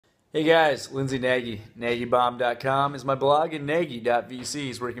Hey guys, Lindsey Nagy. NAGY.com is my blog, and NAGY.vc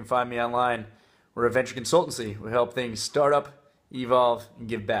is where you can find me online. We're a venture consultancy. We help things start up, evolve, and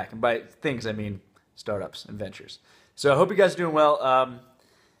give back. And by things, I mean startups and ventures. So I hope you guys are doing well.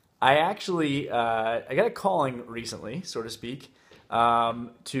 I actually I got a calling recently, so to speak,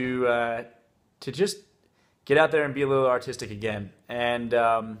 to just get out there and be a little artistic again. And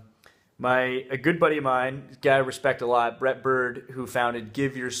a good buddy of mine, a guy I respect a lot, Brett Bird, who founded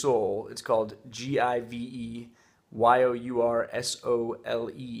Give Your Soul. It's called GIVEYOURSOLE,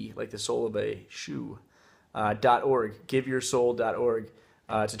 like the sole of a shoe. .org, giveyoursoul.org.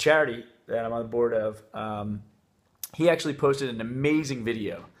 It's a charity that I'm on the board of. He actually posted an amazing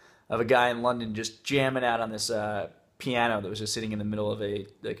video of a guy in London just jamming out on this piano that was just sitting in the middle of a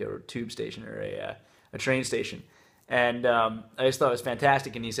tube station or a train station. And I just thought it was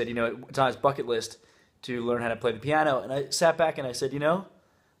fantastic. And he said, it's on his bucket list to learn how to play the piano. And I sat back and I said, it's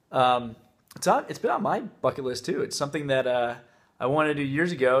been on my bucket list too. It's something that I wanted to do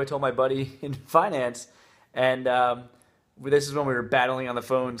years ago. I told my buddy in finance, and this is when we were battling on the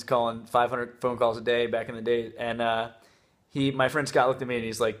phones, calling 500 phone calls a day back in the day. And my friend Scott looked at me and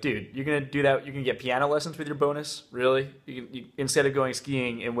he's like, "Dude, you're gonna do that? You can get piano lessons with your bonus? Really? Instead of going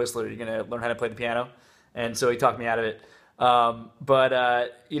skiing in Whistler, you're gonna learn how to play the piano?" And so he talked me out of it.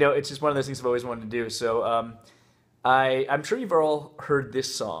 It's just one of those things I've always wanted to do. So I'm sure you've all heard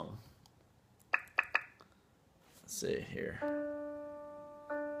this song. Let's see here.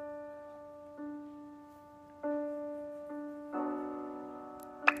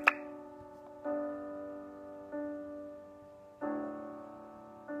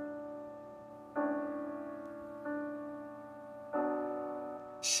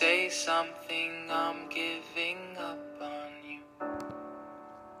 Say something, I'm giving up on you.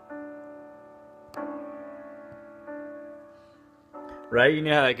 Right? You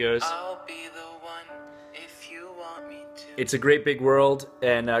know how that goes. I'll be the one if you want me to. It's a great big world,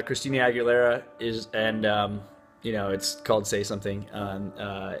 and Christina Aguilera is, and it's called "Say Something."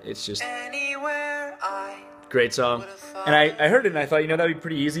 It's just Anywhere I great song, and I heard it and I thought, that'd be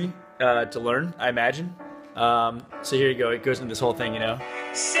pretty easy to learn, I imagine. So here you go. It goes into this whole thing,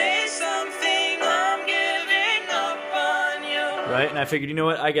 Say something, I'm giving up on you. Right? And I figured,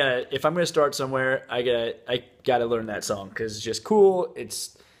 if I'm gonna start somewhere, I gotta learn that song because it's just cool.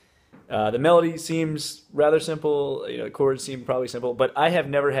 It's the melody seems rather simple. The chords seem probably simple, but I have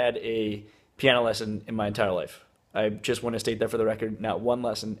never had a piano lesson in my entire life. I just want to state that for the record. Not one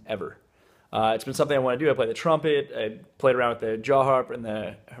lesson ever. It's been something I want to do. I play the trumpet. I played around with the jaw harp and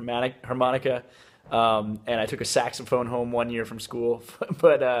the harmonica. And I took a saxophone home one year from school,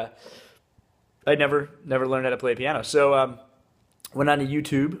 but I never learned how to play piano. So went on to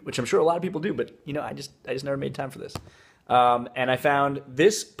YouTube, which I'm sure a lot of people do, but I just never made time for this. And I found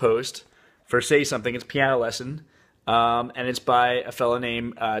this post for "Say Something." It's piano lesson, and it's by a fellow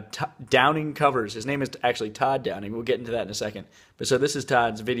named Downing Covers. His name is actually Todd Downing. We'll get into that in a second. But so this is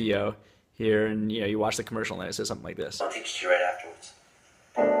Todd's video here, and you watch the commercial, and it says something like this. I'll teach you right afterwards.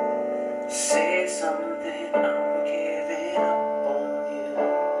 Say something, I'm giving up on you.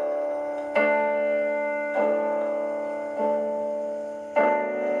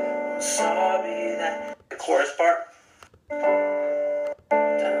 I'm sorry that the chorus part.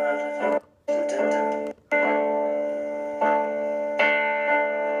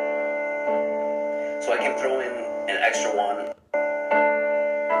 So I can throw in an extra one.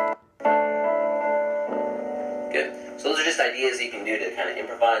 Good. So those are just ideas you can do to kind of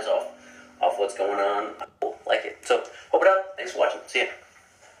improvise off what's going on. I like it. So, hope it up. Thanks for watching. See ya.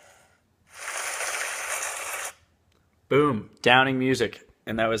 Boom, Downing music,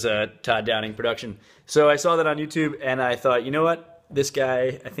 and that was a Todd Downing production. So I saw that on YouTube, and I thought, what? This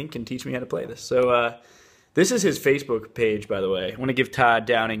guy, I think, can teach me how to play this. So this is his Facebook page, by the way. I want to give Todd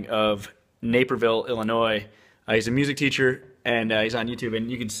Downing of Naperville, Illinois. He's a music teacher, and he's on YouTube, and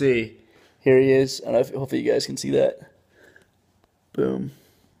you can see, here he is. I don't know if, hopefully you guys can see that. Boom.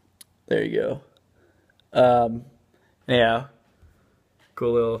 There you go.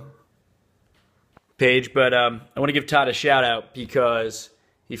 Cool little page. But I want to give Todd a shout out because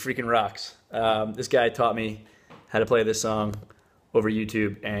he freaking rocks. This guy taught me how to play this song over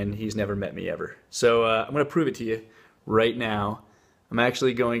YouTube, and he's never met me ever. So I'm going to prove it to you right now. I'm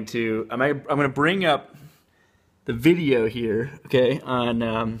actually going to I'm going to bring up the video here, okay,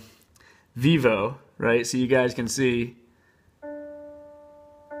 on Vivo, right? So you guys can see.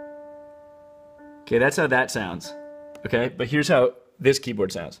 Okay, that's how that sounds. Okay, but here's how this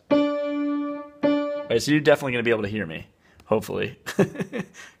keyboard sounds. All right, so you're definitely going to be able to hear me, hopefully,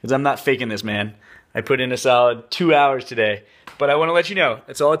 because I'm not faking this, man. I put in a solid 2 hours today. But I want to let you know,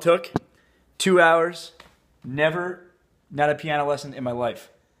 that's all it took. 2 hours. Never, not a piano lesson in my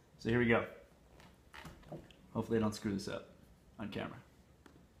life. So here we go. Hopefully I don't screw this up on camera.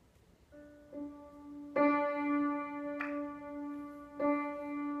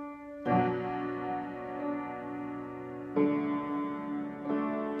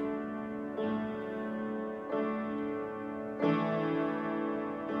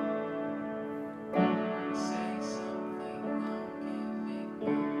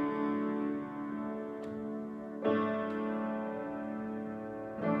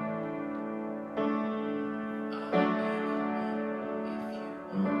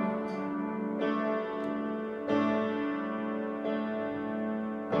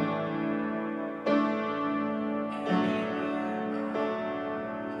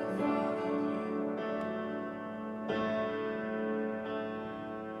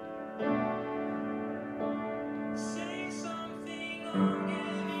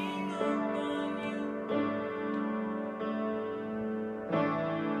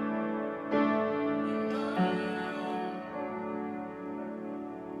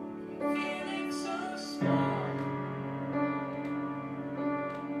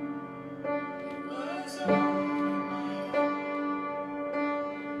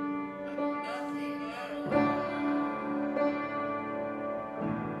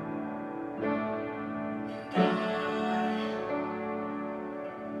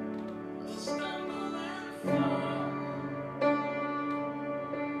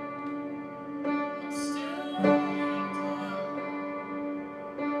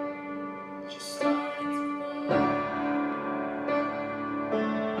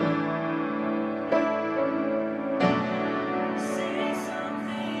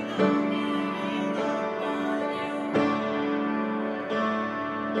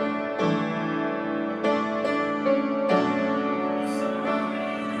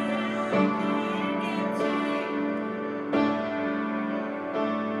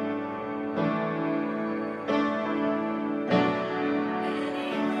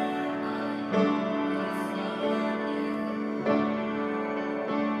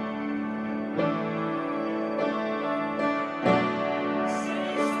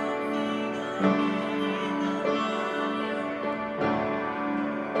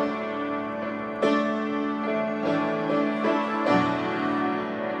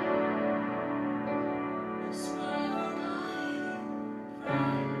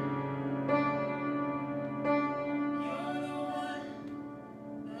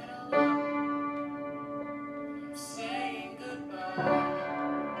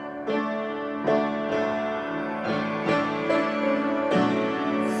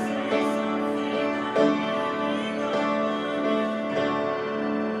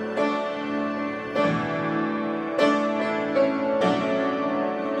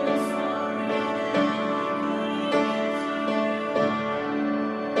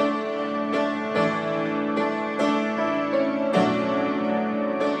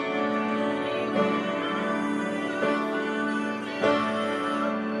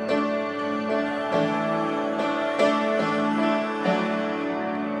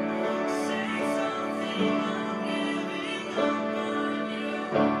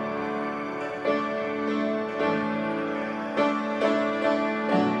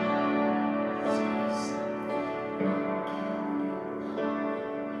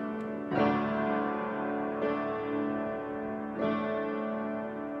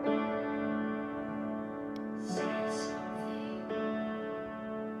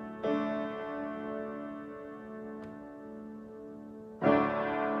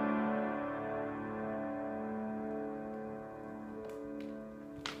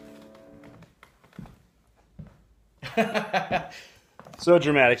 So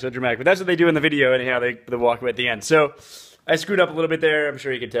dramatic, so dramatic. But that's what they do in the video, anyhow. They walk away at the end. So I screwed up a little bit there. I'm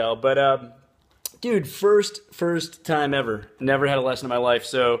sure you could tell. But, dude, first time ever. Never had a lesson in my life.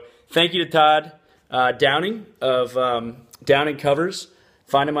 So thank you to Todd Downing of Downing Covers.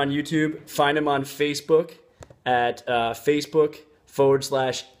 Find him on YouTube. Find him on Facebook at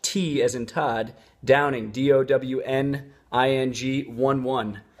Facebook.com/T as in Todd Downing, DOWNING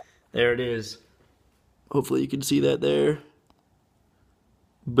 11. There it is. Hopefully you can see that there.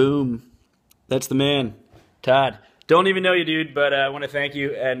 Boom. That's the man. Todd. Don't even know you, dude, but I want to thank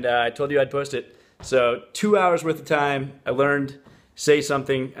you, and I told you I'd post it. So 2 hours worth of time. I learned, say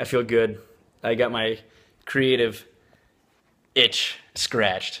something, I feel good. I got my creative itch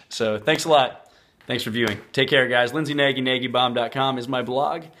scratched. So thanks a lot. Thanks for viewing. Take care, guys. Lindsey Nagy, NAGY.com is my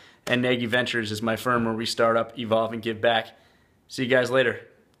blog, and Nagy Ventures is my firm where we start up, evolve, and give back. See you guys later.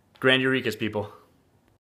 Grand Eurekas, people.